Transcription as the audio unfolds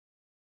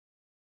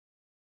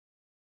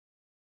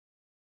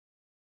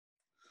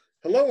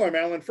Hello, I'm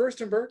Alan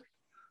Furstenberg.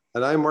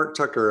 And I'm Mark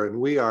Tucker, and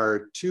we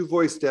are Two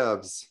Voice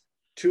Devs.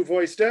 Two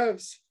Voice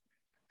Devs.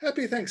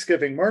 Happy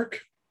Thanksgiving,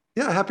 Mark.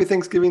 Yeah, happy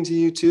Thanksgiving to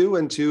you too,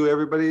 and to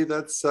everybody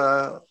that's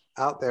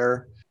out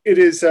there. It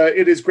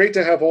is great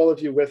to have all of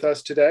you with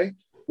us today.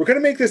 We're going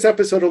to make this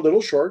episode a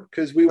little short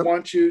because we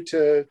want you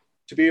to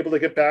be able to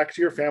get back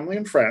to your family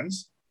and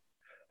friends.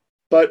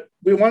 But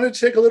we wanted to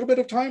take a little bit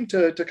of time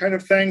to kind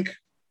of thank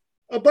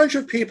a bunch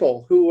of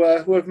people who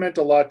have meant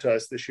a lot to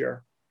us this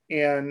year.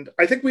 And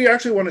I think we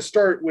actually want to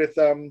start with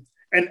an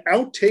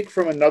outtake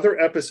from another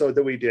episode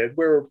that we did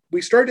where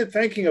we started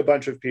thanking a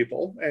bunch of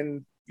people,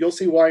 and you'll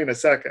see why in a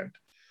second.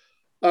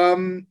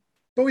 But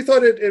we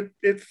thought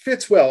it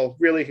fits well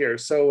really here.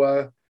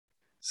 So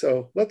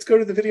let's go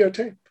to the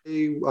videotape.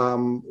 It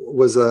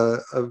was a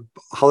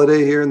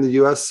holiday here in the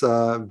U.S.,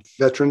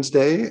 Veterans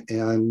Day.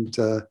 And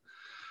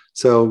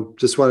so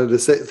just wanted to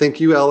say thank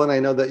you, Ellen. I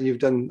know that you've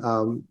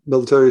done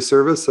military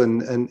service,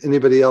 and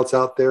anybody else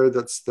out there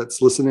that's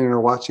listening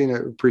or watching, I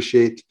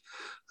appreciate,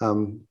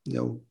 serving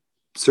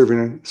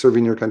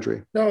your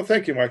country. No,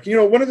 thank you, Mark.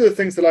 One of the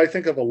things that I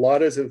think of a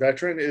lot as a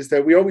veteran is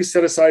that we always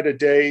set aside a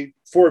day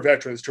for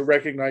veterans to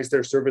recognize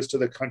their service to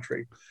the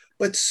country.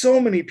 But so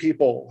many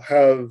people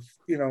have,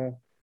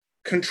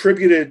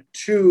 contributed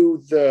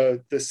to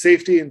the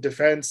safety and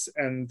defense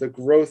and the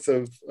growth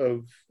of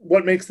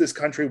what makes this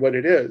country what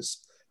it is.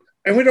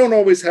 And we don't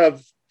always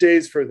have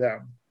days for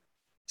them.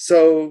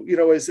 So,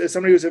 as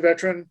somebody who's a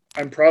veteran,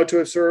 I'm proud to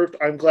have served.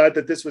 I'm glad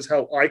that this was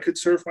how I could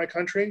serve my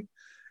country.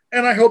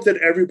 And I hope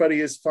that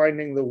everybody is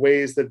finding the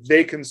ways that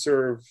they can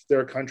serve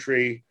their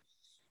country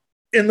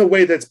in the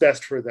way that's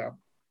best for them.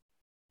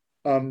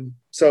 I'm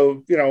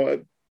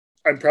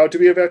proud to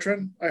be a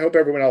veteran. I hope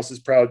everyone else is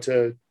proud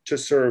to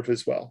serve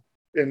as well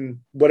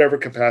in whatever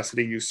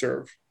capacity you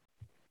serve.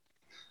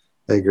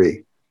 I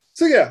agree.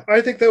 So yeah,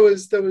 I think that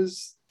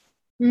was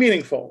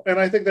meaningful. And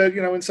I think that,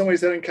 in some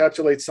ways that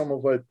encapsulates some of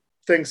what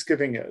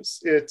Thanksgiving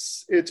is.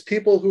 It's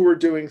people who are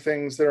doing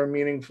things that are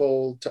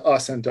meaningful to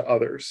us and to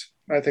others.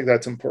 I think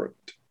that's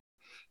important.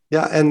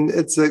 Yeah, and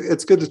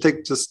it's good to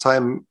take just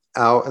time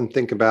out and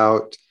think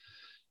about,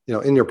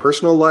 in your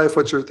personal life,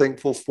 what you're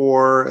thankful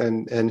for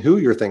and who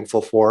you're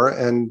thankful for.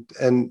 And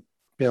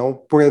we're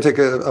going to take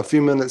a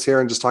few minutes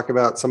here and just talk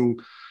about some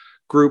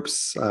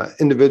groups,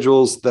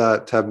 individuals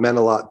that have meant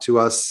a lot to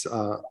us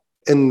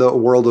in the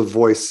world of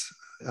voice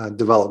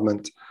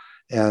development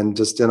and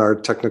just in our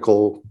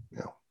technical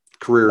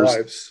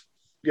careers.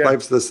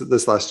 Lives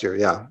this last year.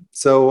 Yeah.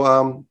 So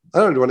I don't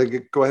know, do you want to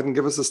go ahead and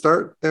give us a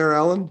start there,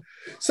 Alan?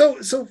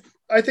 So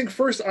I think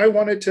first I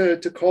wanted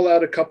to call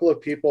out a couple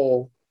of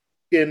people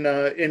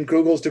in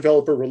Google's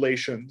developer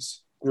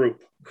relations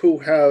group who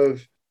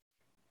have,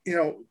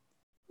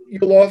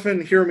 you'll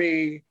often hear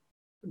me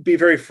be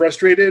very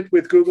frustrated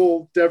with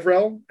Google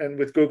DevRel and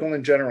with Google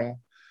in general,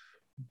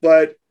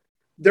 but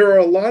there are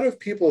a lot of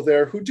people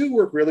there who do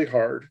work really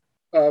hard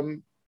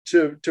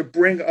to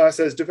bring us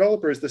as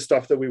developers the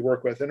stuff that we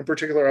work with. And in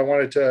particular, I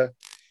wanted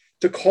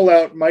to call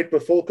out Mike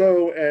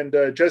Bafulko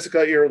and Jessica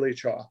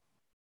Irali-Cha,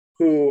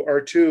 who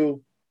are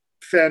two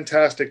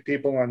fantastic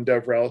people on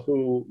DevRel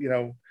who,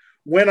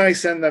 when I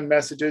send them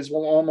messages,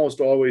 will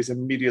almost always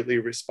immediately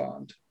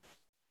respond.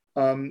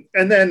 And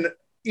then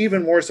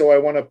even more so, I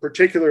want to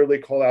particularly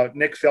call out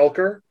Nick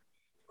Felker,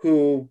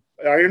 who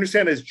I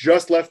understand has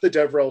just left the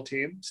DevRel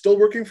team, still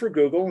working for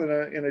Google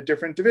in a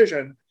different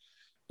division.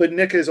 But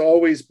Nick has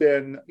always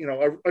been,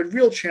 a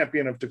real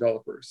champion of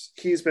developers.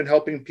 He's been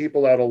helping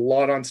people out a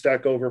lot on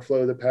Stack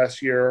Overflow the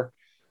past year,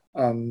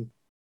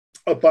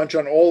 a bunch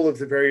on all of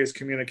the various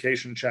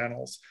communication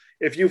channels.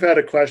 If you've had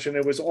a question,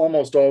 it was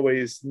almost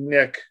always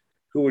Nick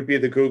who would be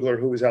the Googler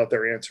who was out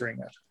there answering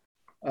it.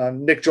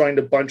 Nick joined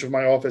a bunch of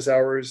my office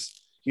hours.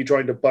 He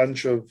joined a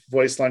bunch of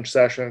voice lunch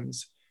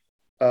sessions.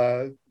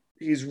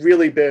 He's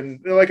really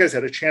been, like I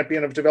said, a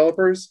champion of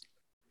developers.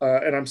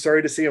 And I'm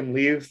sorry to see him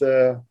leave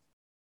the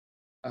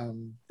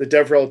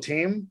DevRel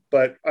team,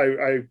 but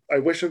I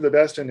wish him the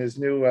best in his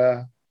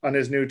on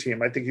his new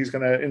team. I think he's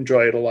going to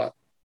enjoy it a lot.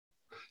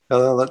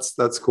 Oh,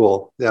 that's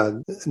cool. Yeah,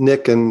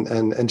 Nick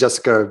and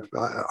Jessica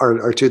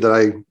are two that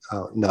I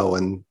know,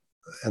 and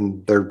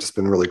they've just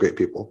been really great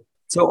people.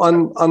 So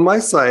on my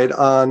side,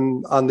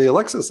 on the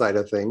Alexa side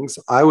of things,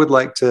 I would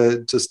like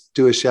to just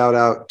do a shout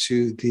out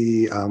to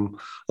the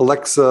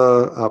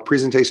Alexa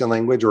presentation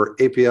language, or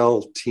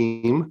APL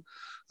team.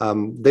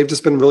 They've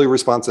just been really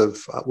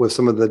responsive with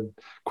some of the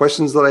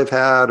questions that I've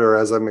had, or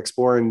as I'm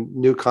exploring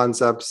new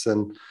concepts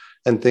and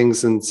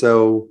things. And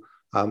so,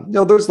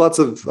 there's lots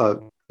of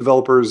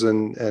developers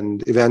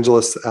and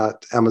evangelists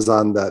at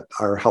Amazon that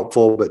are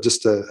helpful, but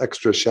just an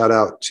extra shout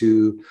out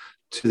to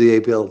the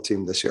APL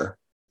team this year.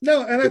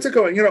 No, and that's a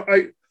good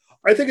one.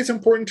 I think it's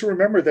important to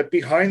remember that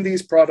behind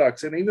these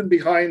products, and even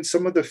behind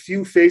some of the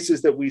few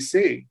faces that we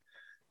see,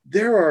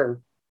 there are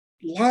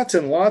lots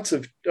and lots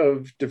of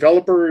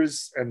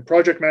developers and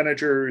project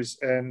managers,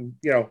 and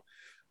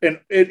and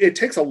it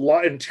takes a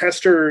lot, and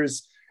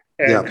testers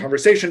and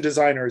conversation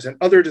designers and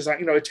other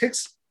design. It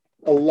takes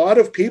a lot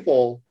of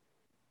people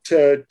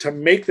to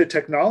make the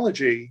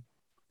technology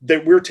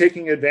that we're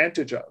taking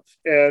advantage of.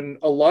 And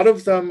a lot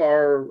of them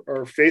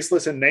are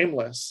faceless and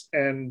nameless.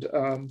 And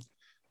I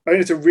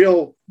mean, it's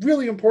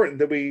really important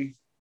that we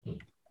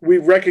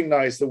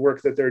recognize the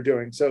work that they're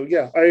doing. So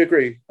yeah, I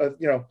agree.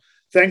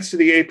 Thanks to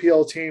the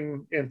APL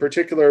team in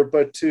particular,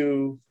 but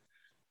to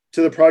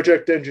the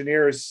project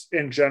engineers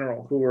in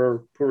general who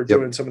are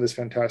doing some of this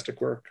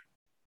fantastic work.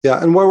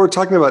 Yeah, and while we're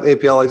talking about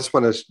APL, I just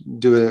want to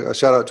do a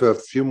shout out to a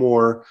few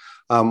more.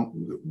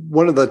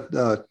 One of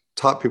the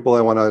top people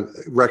I want to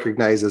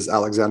recognize is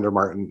Alexander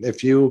Martin.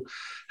 If you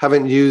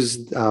haven't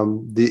used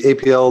the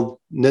APL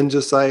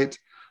Ninja site,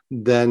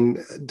 then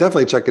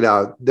definitely check it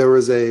out. There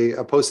was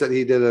a post that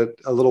he did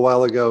a little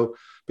while ago,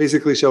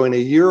 basically showing a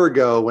year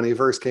ago when he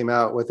first came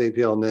out with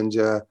APL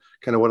Ninja,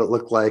 kind of what it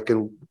looked like.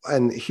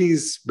 And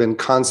he's been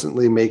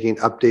constantly making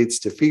updates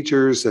to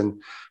features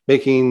and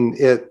making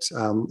it,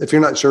 if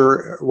you're not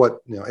sure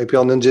what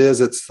APL Ninja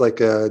is, it's like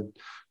a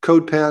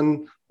code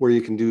pen where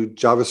you can do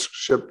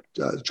JavaScript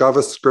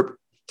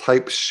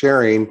type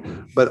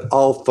sharing, but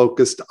all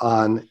focused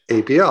on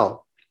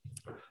APL.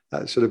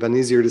 That should have been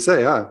easier to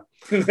say, huh?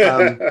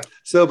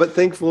 But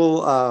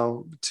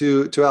thankful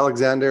to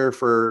Alexander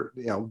for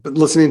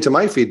listening to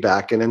my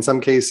feedback, and in some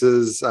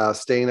cases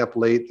staying up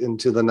late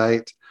into the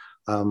night.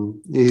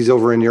 He's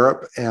over in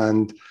Europe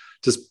and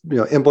just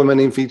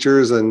implementing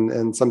features,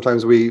 and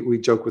sometimes we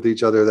joke with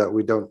each other that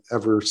we don't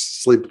ever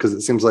sleep because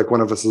it seems like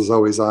one of us is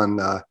always on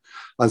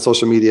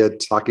social media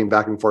talking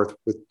back and forth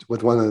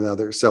with one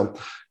another. So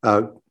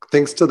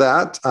thanks to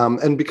that,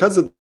 and because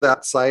of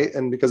that site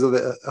and because of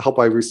the help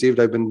I received,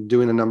 I've been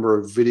doing a number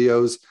of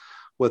videos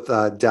with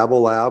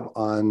Dabble Lab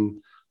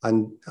on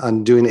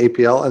doing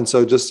APL. And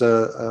so just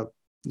a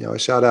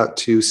shout out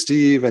to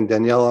Steve and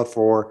Daniela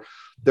for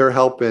their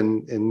help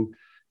in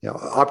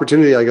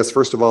opportunity, I guess,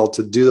 first of all,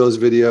 to do those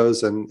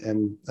videos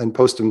and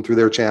post them through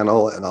their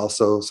channel, and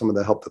also some of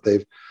the help that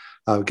they've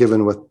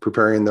given with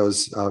preparing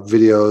those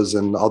videos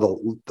and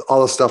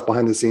all the stuff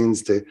behind the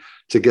scenes to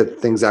get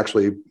things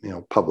actually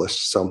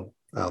published. So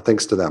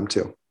thanks to them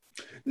too.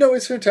 No,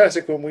 it's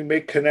fantastic when we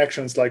make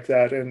connections like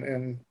that,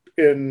 and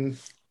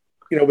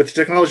with the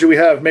technology we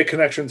have, make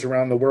connections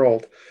around the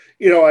world.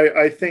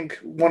 I think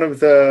one of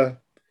the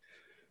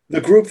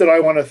group that I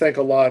want to thank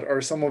a lot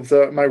are some of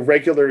my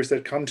regulars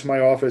that come to my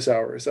office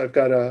hours. I've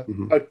got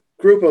a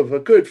group of a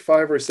good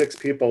 5 or 6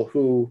 people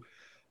who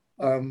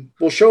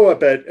will show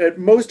up at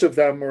most of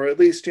them, or at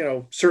least,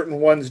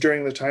 certain ones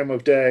during the time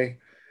of day.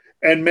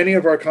 And many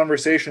of our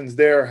conversations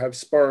there have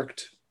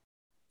sparked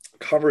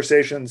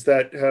conversations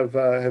that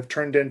have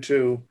turned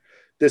into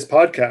this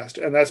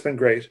podcast. And that's been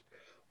great.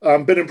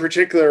 But in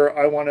particular,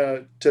 I want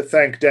to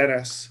thank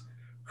Dennis,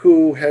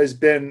 who has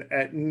been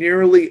at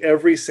nearly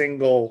every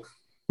single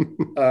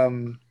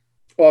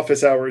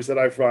office hours that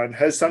I've run,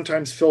 has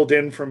sometimes filled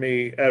in for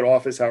me at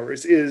office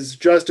hours, is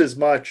just as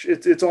much,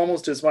 it's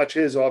almost as much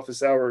his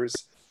office hours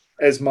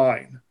as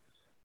mine.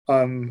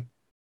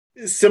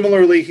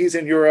 Similarly, he's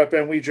in Europe,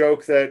 and we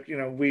joke that,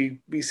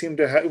 we seem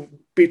to have,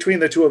 between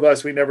the two of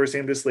us, we never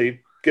seem to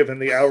sleep, given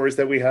the hours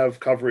that we have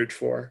coverage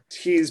for.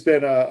 He's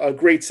been a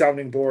great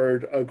sounding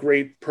board, a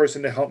great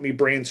person to help me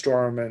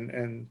brainstorm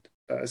and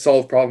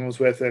solve problems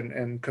with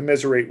and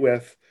commiserate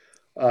with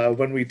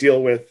when we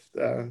deal with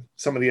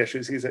some of the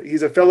issues.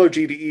 He's a fellow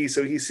GDE,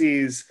 so he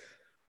sees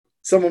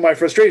some of my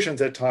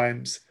frustrations at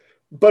times,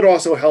 but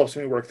also helps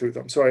me work through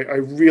them. So I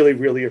really,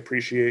 really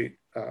appreciate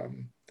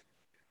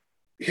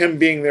him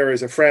being there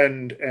as a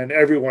friend, and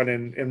everyone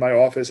in my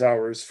office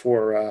hours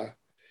for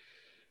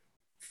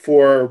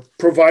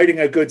providing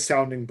a good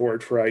sounding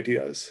board for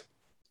ideas.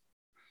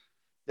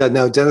 Yeah,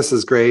 no, Dennis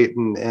is great,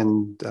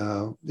 and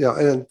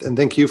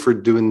thank you for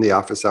doing the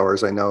office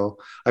hours. I know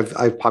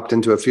I've popped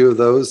into a few of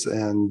those,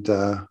 and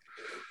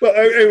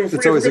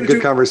it's always a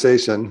good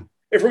conversation.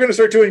 If we're going to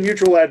start doing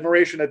mutual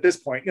admiration at this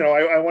point,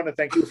 I want to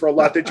thank you for a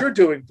lot that you're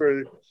doing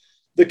for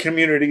the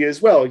community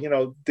as well.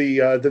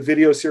 The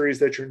video series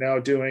that you're now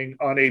doing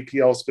on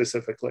APL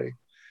specifically.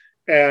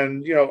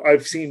 And,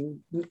 I've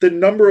seen the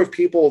number of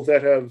people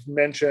that have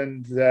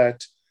mentioned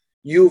that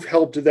you've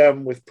helped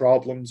them with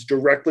problems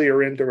directly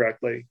or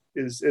indirectly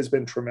has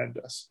been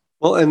tremendous.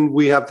 Well, and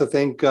we have to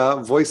thank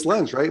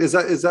VoiceLens, right?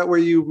 Is that where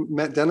you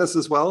met Dennis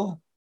as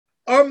well?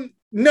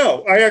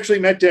 No, I actually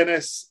met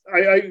Dennis.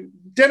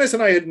 Dennis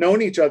and I had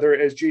known each other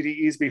as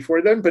GDEs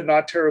before then, but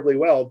not terribly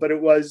well. But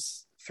it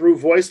was through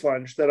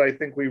VoiceLunch that I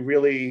think we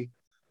really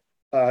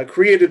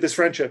created this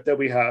friendship that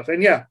we have.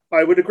 And yeah,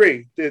 I would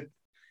agree that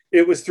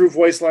it was through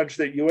VoiceLunch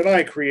that you and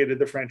I created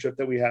the friendship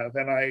that we have.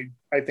 And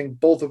I think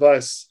both of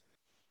us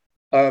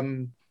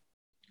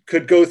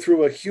could go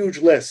through a huge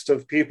list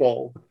of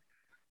people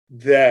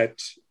that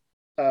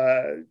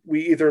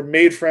we either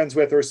made friends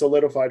with or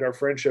solidified our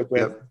friendship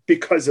with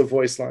because of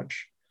VoiceLunch.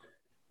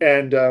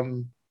 And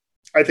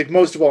I think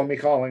most of all,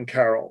 Michal and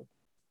Carol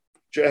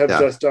have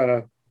just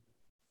done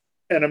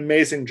an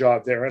amazing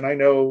job there. And I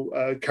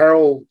know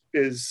Carol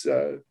is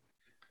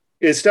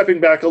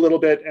stepping back a little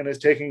bit and is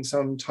taking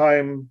some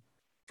time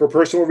for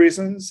personal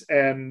reasons.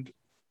 And,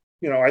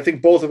 I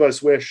think both of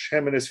us wish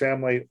him and his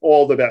family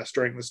all the best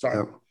during this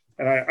time.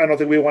 And I don't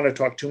think we want to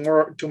talk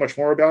too much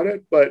more about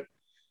it, but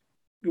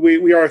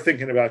we are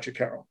thinking about you,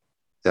 Carol.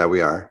 Yeah,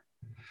 we are.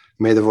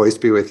 May the voice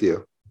be with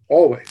you.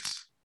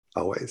 Always.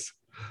 Always.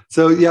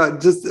 So yeah,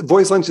 just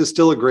Voice Lunch is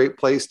still a great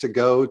place to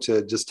go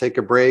to just take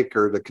a break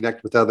or to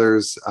connect with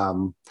others.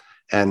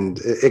 And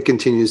it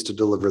continues to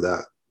deliver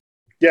that.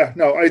 Yeah,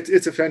 no,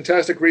 it's a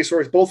fantastic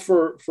resource, both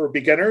for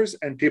beginners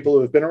and people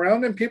who have been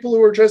around and people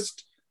who are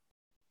just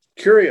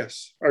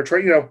curious or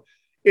trying,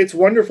 it's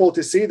wonderful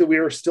to see that we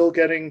are still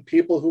getting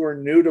people who are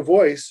new to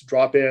voice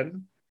drop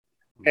in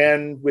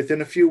and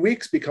within a few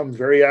weeks become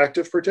very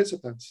active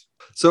participants.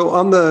 So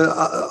on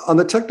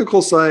the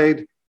technical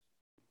side,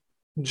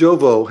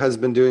 Jovo has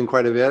been doing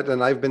quite a bit,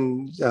 and I've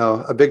been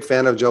a big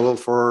fan of Jovo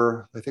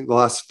for I think the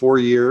last 4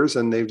 years,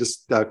 and they've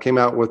just came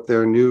out with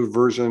their new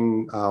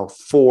version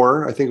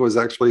 4. I think it was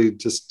actually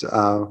just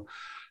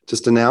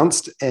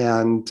announced,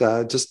 and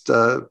just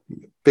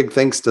big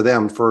thanks to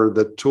them for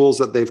the tools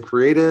that they've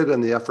created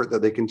and the effort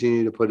that they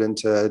continue to put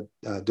into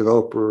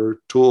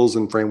developer tools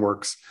and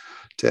frameworks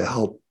to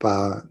help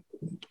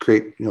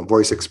create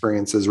voice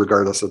experiences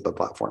regardless of the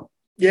platform.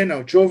 Yeah,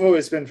 no, Jovo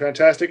has been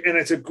fantastic, and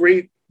it's a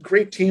great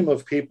team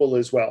of people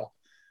as well.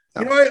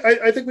 Yeah.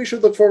 I think we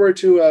should look forward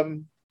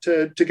to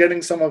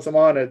getting some of them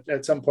on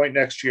at some point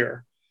next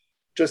year,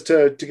 just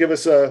to give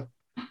us a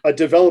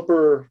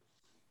developer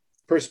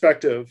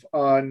perspective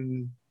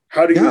on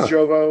how to use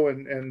Jovo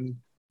and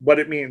what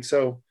it means.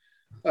 So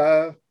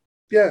look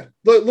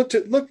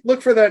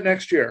for that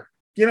next year.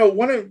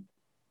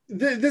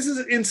 This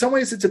is, in some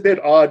ways, it's a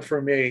bit odd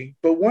for me,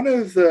 but one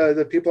of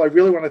the people I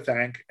really want to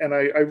thank, and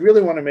I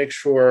really want to make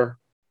sure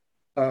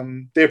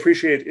they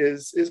appreciate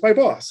is my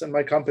boss and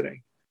my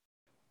company.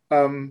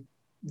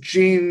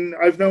 Gene,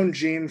 I've known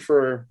Gene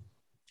for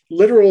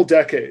literal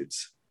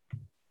decades,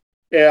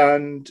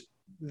 and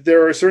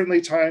there are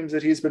certainly times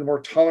that he's been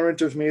more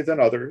tolerant of me than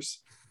others,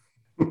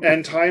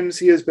 and times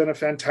he has been a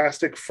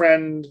fantastic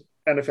friend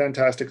and a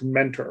fantastic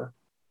mentor.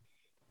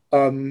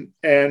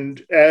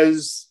 And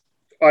as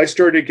I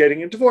started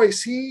getting into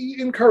voice, he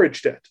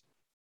encouraged it,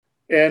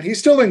 and he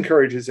still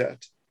encourages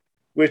it,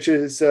 which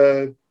is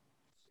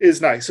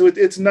nice. So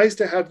it's nice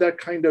to have that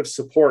kind of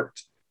support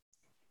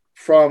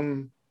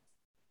from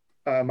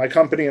my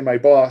company and my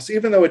boss,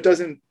 even though it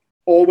doesn't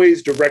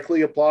always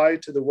directly apply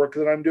to the work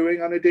that I'm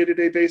doing on a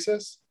day-to-day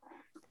basis.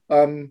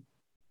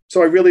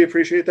 So I really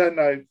appreciate that.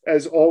 And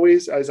as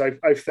always,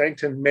 I've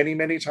thanked him many,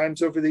 many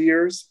times over the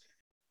years.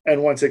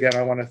 And once again,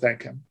 I want to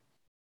thank him.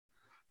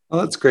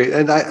 Well, that's great.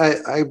 And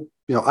I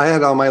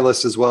had on my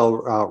list as well,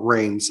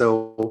 Rain.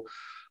 So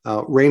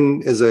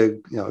Rain is a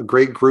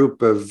great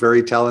group of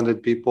very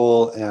talented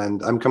people,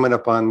 and I'm coming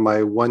up on my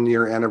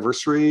 1-year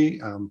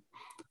anniversary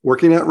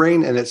working at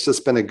Rain, and it's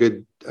just been a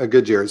good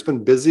year. It's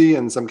been busy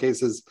in some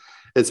cases.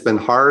 It's been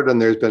hard,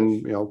 and there's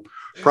been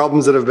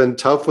problems that have been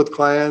tough with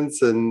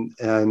clients,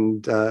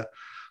 but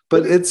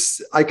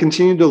I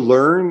continue to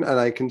learn, and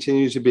I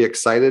continue to be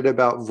excited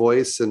about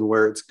voice and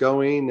where it's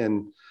going,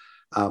 and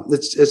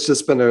it's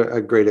just been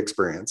a great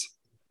experience.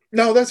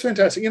 No, that's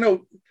fantastic.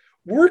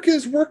 Work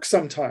is work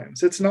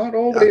sometimes. It's not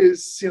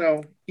always,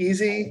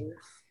 easy,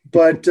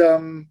 but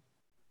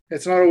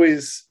it's not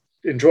always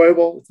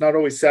enjoyable. It's not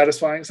always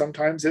satisfying.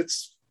 Sometimes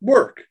it's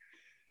work.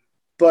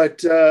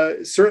 But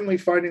certainly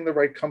finding the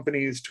right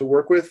companies to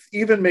work with,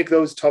 even make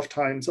those tough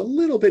times a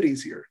little bit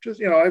easier. Just,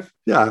 I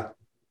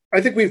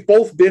think we've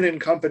both been in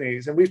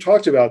companies, and we've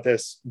talked about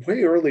this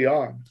way early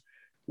on,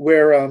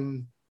 where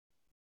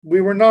we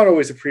were not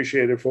always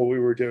appreciated for what we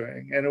were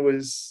doing. And it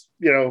was,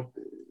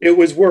 it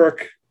was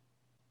work,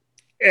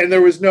 and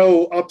there was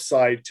no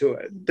upside to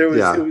it.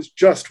 It was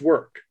just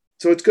work.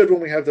 So it's good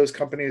when we have those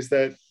companies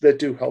that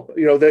do help,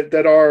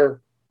 that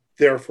are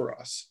there for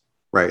us.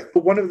 Right.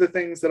 But one of the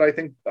things that I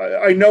think,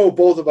 I know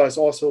both of us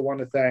also want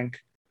to thank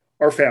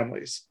our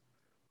families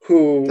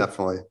who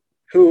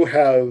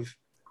have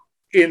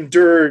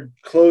endured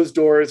closed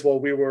doors while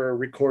we were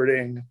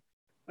recording,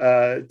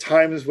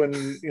 times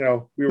when,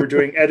 we were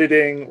doing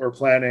editing or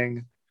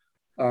planning,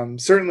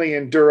 certainly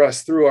endure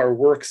us through our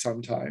work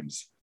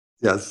sometimes.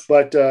 Yes.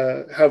 But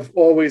have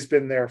always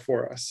been there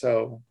for us.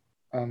 So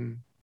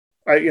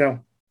I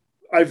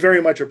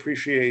very much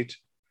appreciate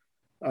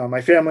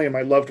my family and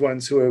my loved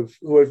ones who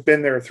have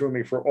been there through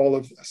me for all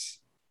of this.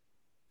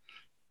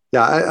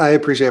 Yeah, I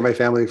appreciate my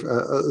family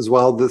as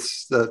well.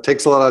 This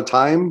takes a lot of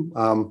time,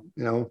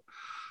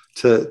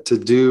 to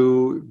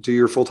do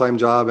your full-time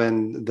job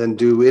and then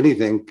do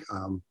anything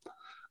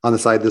on the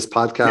side, this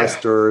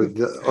podcast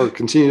or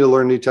continue to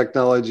learn new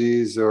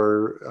technologies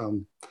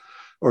or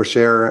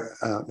share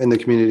in the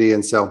community.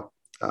 And so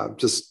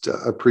just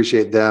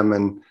appreciate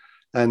them.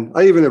 And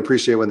I even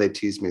appreciate when they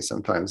tease me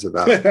sometimes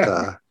about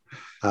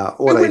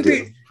what I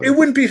do. It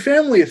wouldn't be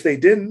family if they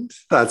didn't.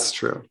 That's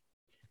true.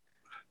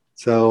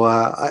 So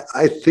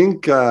I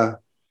think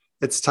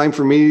it's time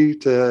for me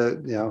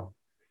to,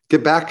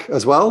 get back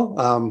as well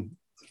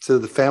to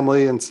the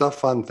family and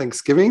stuff on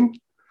Thanksgiving.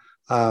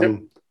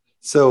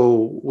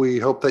 So we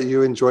hope that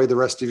you enjoy the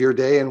rest of your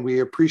day, and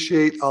we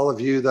appreciate all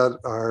of you that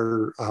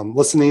are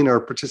listening or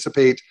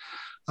participate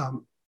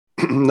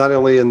not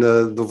only in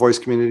the voice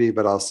community,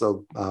 but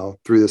also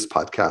through this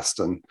podcast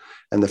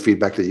and the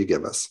feedback that you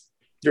give us.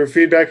 Your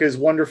feedback is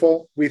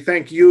wonderful. We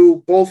thank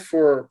you both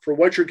for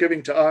what you're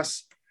giving to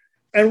us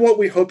and what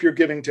we hope you're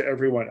giving to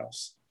everyone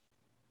else.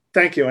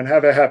 Thank you, and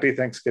have a happy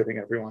Thanksgiving,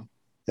 everyone.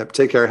 Yep.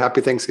 Take care.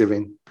 Happy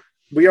Thanksgiving.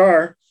 We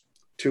are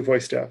Two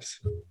Voice Devs.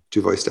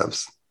 Two Voice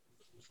Devs.